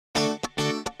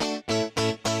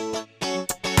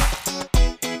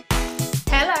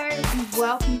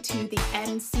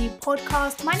NC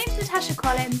podcast. My name is Natasha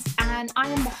Collins and I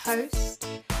am the host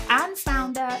and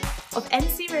founder of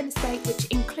NC Real Estate, which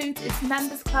includes its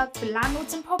members club for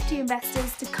landlords and property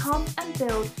investors to come and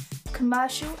build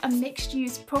commercial and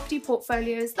mixed-use property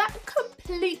portfolios that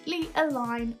completely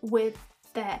align with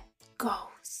their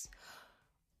goals.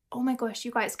 Oh my gosh,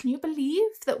 you guys, can you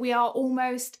believe that we are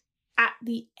almost at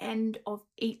the end of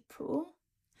April?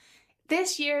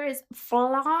 This year is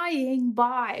flying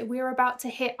by. We're about to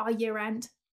hit our year end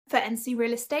for NC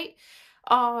Real Estate.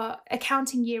 Our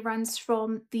accounting year runs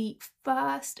from the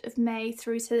 1st of May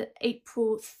through to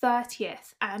April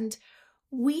 30th, and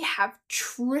we have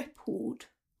tripled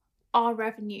our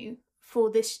revenue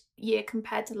for this year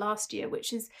compared to last year, which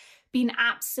has been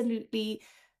absolutely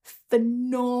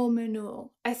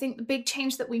phenomenal. I think the big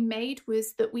change that we made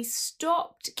was that we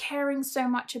stopped caring so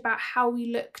much about how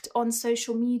we looked on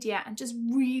social media and just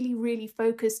really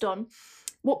focused on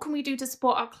what can we do to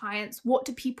support our clients, what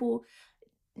do people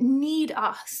need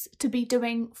us to be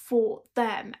doing for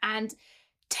them, and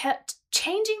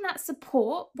changing that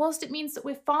support, whilst it means that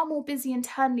we're far more busy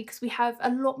internally because we have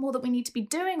a lot more that we need to be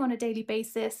doing on a daily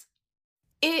basis,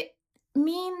 it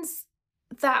means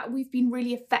that we've been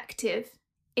really effective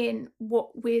in what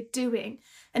we're doing.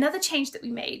 Another change that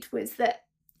we made was that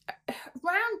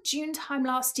around June time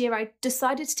last year, I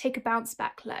decided to take a bounce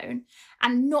back loan,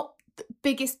 and not the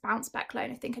biggest bounce back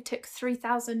loan. I think I took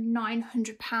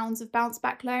 £3,900 of bounce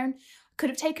back loan. Could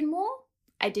have taken more.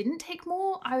 I didn't take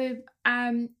more. I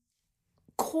am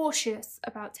cautious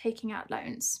about taking out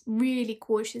loans, really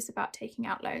cautious about taking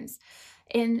out loans,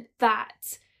 in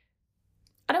that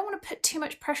I don't want to put too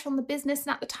much pressure on the business,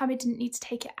 and at the time I didn't need to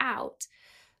take it out.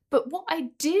 But what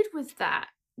I did with that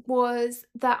was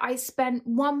that I spent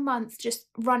 1 month just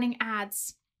running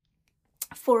ads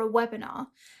for a webinar,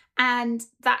 and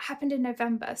that happened in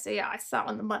November. So yeah, I sat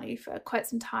on the money for quite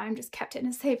some time, just kept it in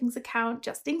a savings account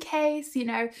just in case,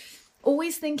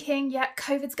 always thinking, yeah,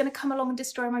 COVID's going to come along and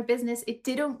destroy my business. It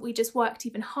didn't. We just worked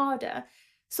even harder.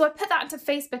 So I put that into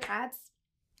Facebook ads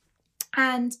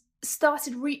and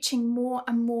started reaching more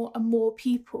and more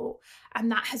people.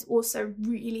 And that has also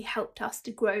really helped us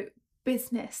to grow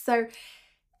business. So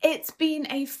it's been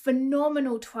a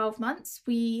phenomenal 12 months.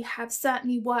 We have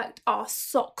certainly worked our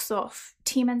socks off.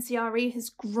 Team NCRE has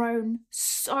grown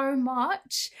so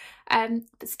much,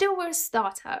 but still we're a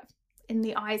startup. In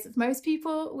the eyes of most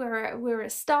people, we're a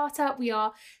startup. We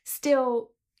are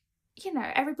still,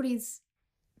 everybody's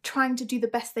trying to do the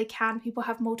best they can. People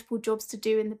have multiple jobs to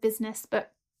do in the business,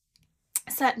 but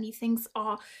certainly things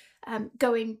are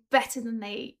going better than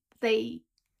they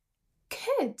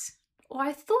could, or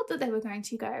I thought that they were going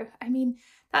to go. I mean,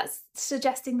 that's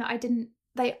suggesting that I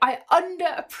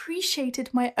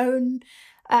underappreciated my own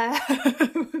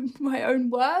my own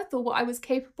worth or what I was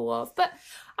capable of. But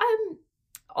I'm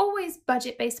always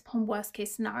budget based upon worst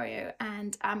case scenario,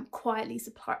 and I'm quietly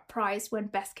surprised when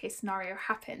best case scenario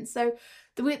happens. So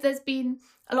there's been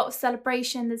a lot of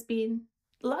celebration. There's been,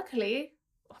 luckily,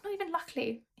 or not even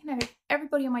luckily,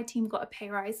 everybody on my team got a pay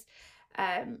rise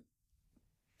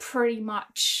pretty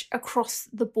much across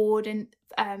the board, and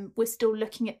we're still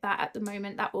looking at that at the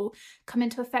moment. That will come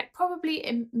into effect probably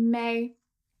in May.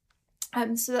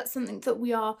 So that's something that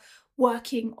we are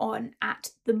working on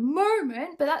at the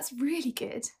moment, but that's really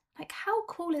good. Like, how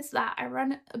cool is that? I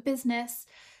run a business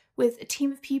with a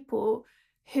team of people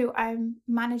who I'm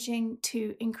managing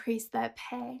to increase their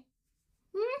pay.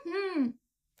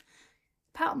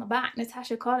 Pat on the back,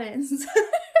 Natasha Collins.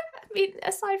 I mean,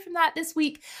 aside from that, this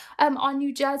week our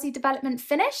New Jersey development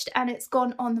finished and it's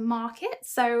gone on the market.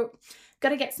 So got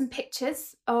to get some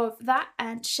pictures of that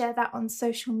and share that on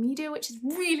social media, which is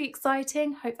really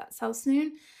exciting. Hope that sells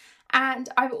soon. And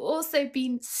I've also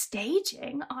been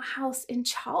staging our house in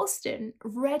Charleston,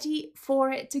 ready for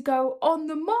it to go on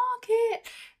the market.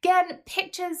 Again,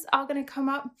 pictures are going to come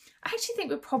up. I actually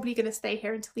think we're probably going to stay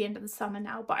here until the end of the summer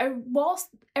now. But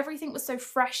whilst everything was so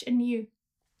fresh and new,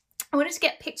 I wanted to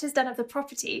get pictures done of the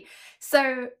property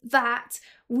so that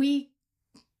we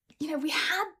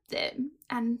had them.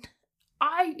 And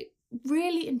I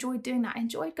really enjoyed doing that. I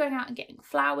enjoyed going out and getting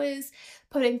flowers,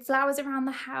 putting flowers around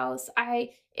the house.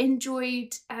 I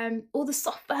enjoyed all the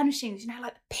soft furnishings,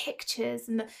 like the pictures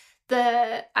and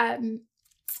the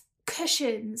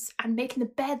cushions and making the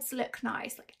beds look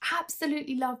nice. Like,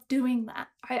 absolutely love doing that.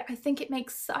 I think it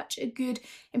makes such a good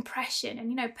impression.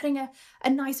 And putting a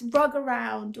nice rug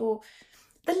around, or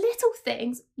the little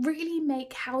things really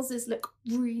make houses look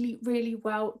really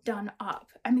well done up.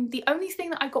 I mean, the only thing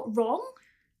that I got wrong,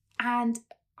 and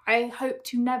I hope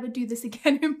to never do this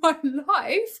again in my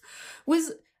life,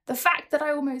 was the fact that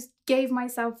I almost gave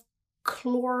myself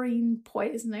chlorine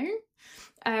poisoning.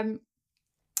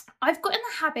 I've got in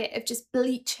the habit of just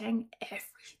bleaching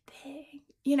everything.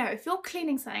 You know, if you're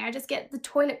cleaning something, I just get the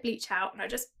toilet bleach out and I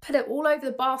just put it all over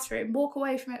the bathroom, walk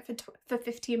away from it for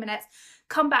 15 minutes,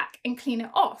 come back and clean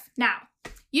it off. Now,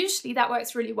 usually that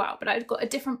works really well, but I'd got a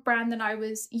different brand than I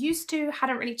was used to,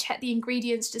 hadn't really checked the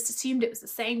ingredients, just assumed it was the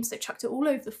same, so chucked it all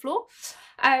over the floor.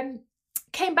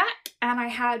 Came back and I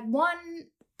had one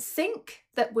sink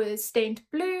that was stained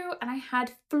blue and I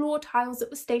had floor tiles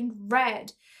that were stained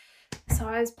red. So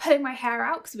I was pulling my hair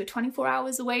out because we were 24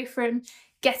 hours away from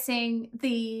getting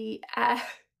the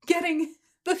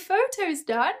photos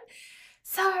done.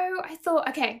 So I thought,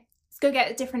 okay, let's go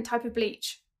get a different type of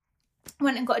bleach.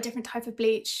 Went and got a different type of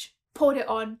bleach, poured it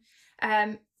on.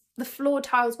 The floor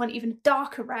tiles went even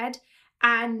darker red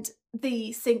and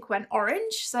the sink went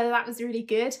orange. So that was really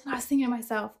good. And I was thinking to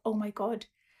myself, oh my God,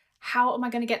 how am I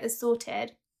going to get this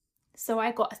sorted? So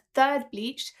I got a third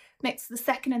bleach, mixed the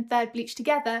second and third bleach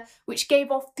together, which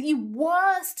gave off the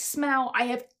worst smell I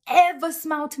have ever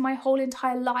smelled in my whole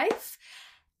entire life,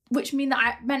 which meant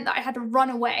that I had to run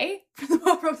away from the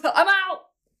bathroom. I'm out.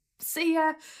 See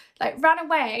ya. Like, ran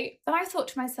away. Then I thought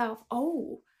to myself,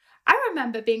 oh, I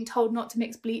remember being told not to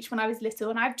mix bleach when I was little,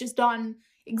 and I've just done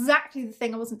exactly the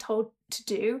thing I wasn't told to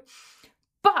do.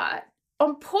 But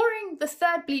on pouring the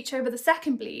third bleach over the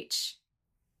second bleach,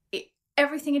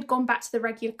 everything had gone back to the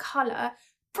regular colour,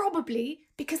 probably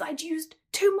because I'd used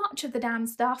too much of the damn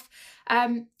stuff.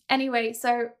 Anyway,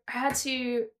 so I had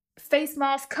to face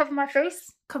mask, cover my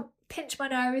face, pinch my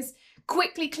nose,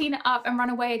 quickly clean it up and run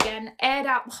away again, aired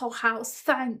out the whole house.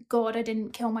 Thank God I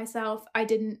didn't kill myself. I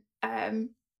didn't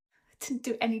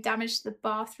do any damage to the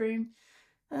bathroom.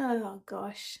 Oh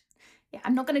gosh. Yeah,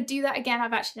 I'm not going to do that again.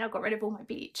 I've actually now got rid of all my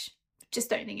bleach. Just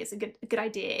don't think it's a good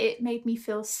idea. It made me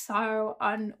feel so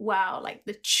unwell, like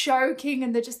the choking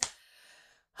and the just,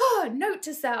 note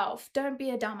to self, don't be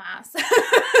a dumbass.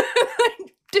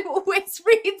 Do always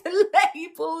read the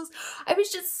labels. I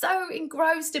was just so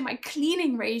engrossed in my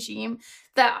cleaning regime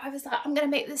that I was like, I'm going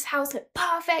to make this house look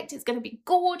perfect. It's going to be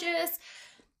gorgeous.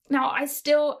 Now, I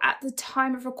still, at the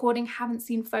time of recording, haven't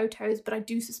seen photos, but I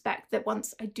do suspect that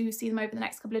once I do see them over the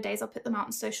next couple of days, I'll put them out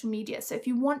on social media. So if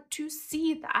you want to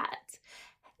see that,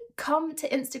 come to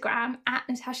Instagram at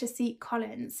Natasha C.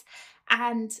 Collins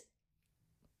and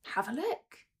have a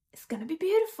look. It's going to be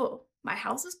beautiful. My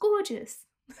house is gorgeous.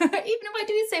 Even if I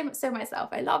do say so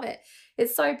myself, I love it.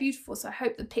 It's so beautiful. So I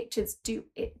hope the pictures do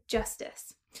it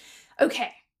justice.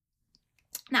 Okay.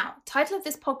 Now, title of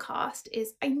this podcast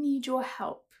is I Need Your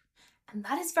Help. And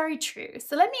that is very true.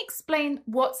 So let me explain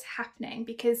what's happening,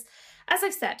 because as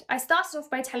I've said, I started off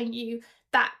by telling you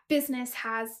that business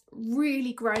has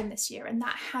really grown this year, and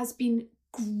that has been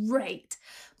great.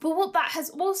 But what that has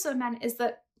also meant is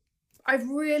that I've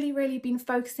really been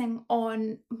focusing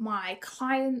on my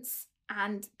clients,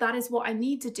 and that is what I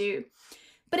need to do.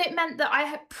 But it meant that I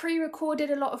had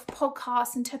pre-recorded a lot of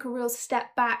podcasts and took a real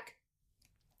step back.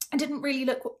 I didn't really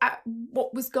look at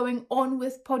what was going on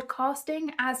with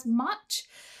podcasting as much.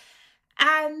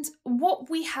 And what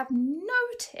we have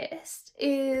noticed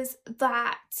is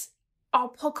that our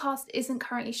podcast isn't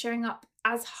currently showing up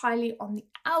as highly on the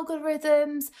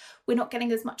algorithms. We're not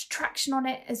getting as much traction on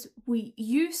it as we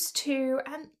used to.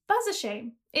 And that's a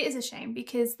shame. It is a shame,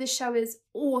 because this show is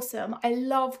awesome. I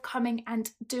love coming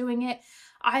and doing it.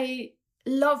 I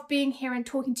love being here and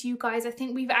talking to you guys. I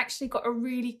think we've actually got a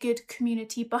really good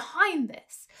community behind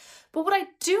this. But what I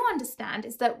do understand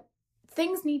is that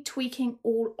things need tweaking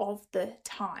all of the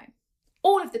time.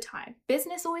 All of the time.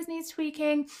 Business always needs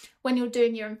tweaking. When you're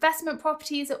doing your investment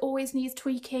properties, it always needs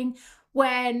tweaking.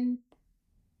 When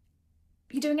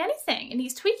you're doing anything, it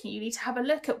needs tweaking. You need to have a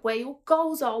look at where your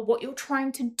goals are, what you're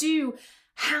trying to do,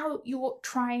 how you're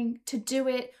trying to do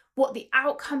it, what the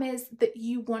outcome is that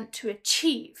you want to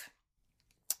achieve.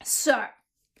 So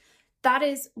that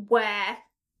is where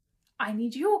I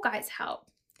need your guys' help.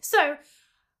 So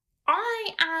I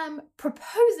am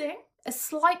proposing a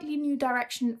slightly new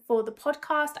direction for the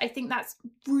podcast. I think that's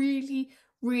really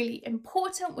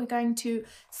important. We're going to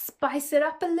spice it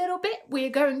up a little bit.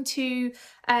 We're going to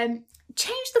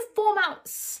change the format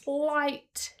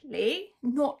slightly,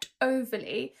 not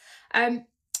overly,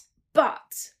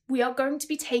 but we are going to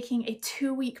be taking a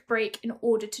 2-week break in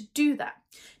order to do that.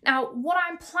 Now, what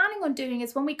I'm planning on doing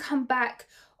is when we come back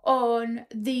on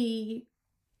the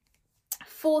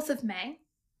 4th of May,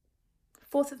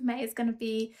 4th of May is going to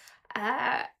be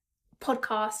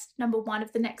podcast number 1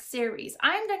 of the next series.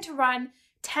 I'm going to run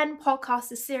 10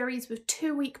 podcasts a series with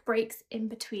 2-week breaks in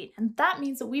between. And that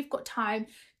means that we've got time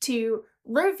to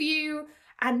review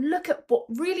and look at what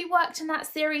really worked in that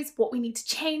series, what we need to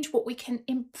change, what we can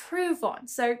improve on.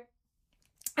 So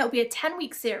it'll be a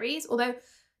 10-week series, although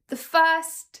the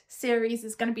first series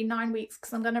is going to be 9 weeks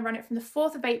because I'm going to run it from the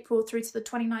 4th of April through to the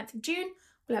 29th of June.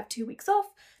 We'll have 2 weeks off.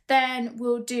 Then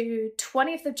we'll do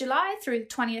 20th of July through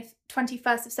the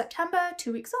 21st of September,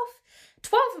 2 weeks off.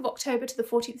 12th of October to the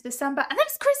 14th of December, and then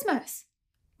it's Christmas.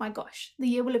 My gosh, the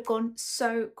year will have gone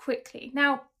so quickly.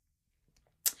 Now,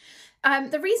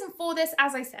 the reason for this,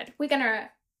 as I said, we're going to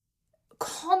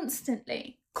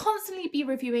constantly be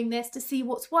reviewing this to see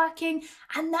what's working,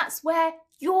 and that's where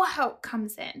your help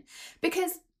comes in,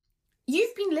 because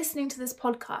you've been listening to this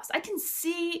podcast. I can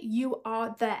see you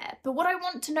are there, but what I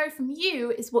want to know from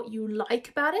you is what you like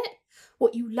about it,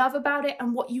 what you love about it,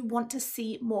 and what you want to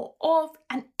see more of,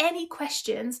 and any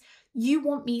questions you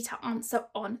want me to answer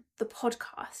on the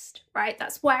podcast, right?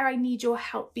 That's where I need your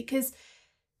help, because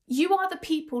you are the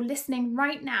people listening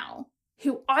right now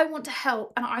who I want to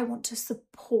help and I want to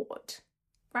support,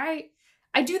 right?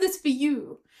 I do this for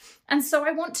you. And so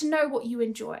I want to know what you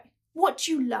enjoy, what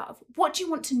you love, what you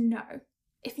want to know.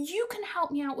 If you can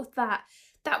help me out with that,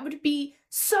 that would be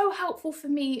so helpful for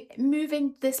me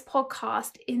moving this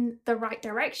podcast in the right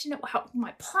direction. It will help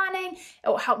my planning. It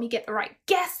will help me get the right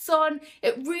guests on.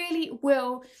 It really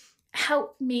will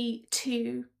help me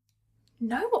to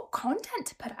know what content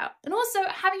to put out. And also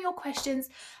having your questions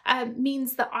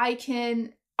means that I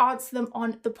can answer them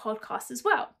on the podcast as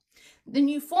well. The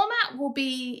new format will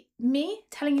be me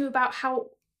telling you about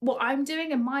what I'm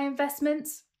doing and my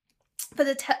investments for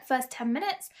the first 10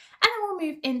 minutes, and then we'll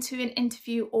move into an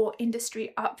interview or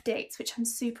industry updates, which I'm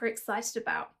super excited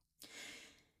about.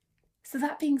 So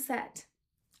that being said,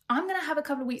 I'm going to have a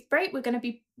couple of weeks break. We're going to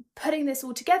be putting this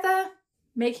all together,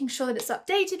 making sure that it's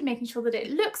updated, making sure that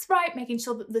it looks right, making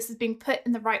sure that this is being put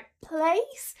in the right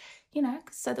place,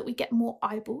 so that we get more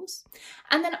eyeballs.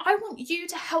 And then I want you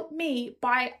to help me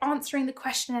by answering the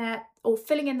questionnaire or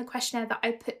filling in the questionnaire that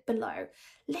I put below.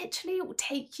 Literally, it will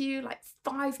take you like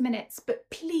 5 minutes, but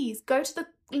please go to the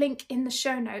link in the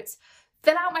show notes,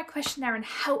 fill out my questionnaire and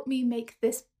help me make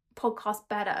this podcast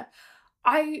better.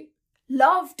 I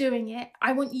love doing it.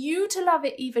 I want you to love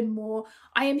it even more.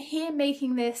 I am here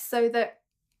making this so that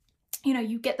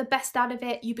you get the best out of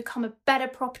it, you become a better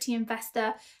property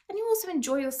investor, and you also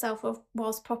enjoy yourself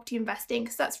whilst property investing,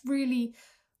 because that's really,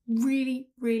 really,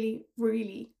 really,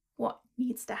 really what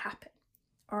needs to happen.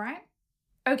 All right?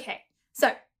 Okay,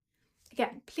 so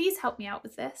again, please help me out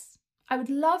with this. I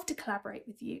would love to collaborate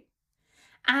with you.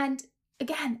 And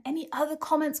again, any other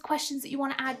comments, questions that you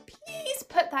want to add, please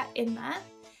put that in there.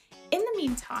 In the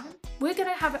meantime, we're going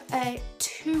to have a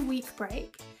 2-week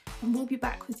break, and we'll be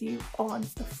back with you on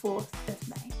the 4th of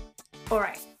May. All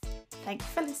right, thank you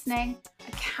for listening.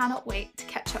 I cannot wait to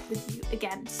catch up with you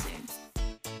again soon.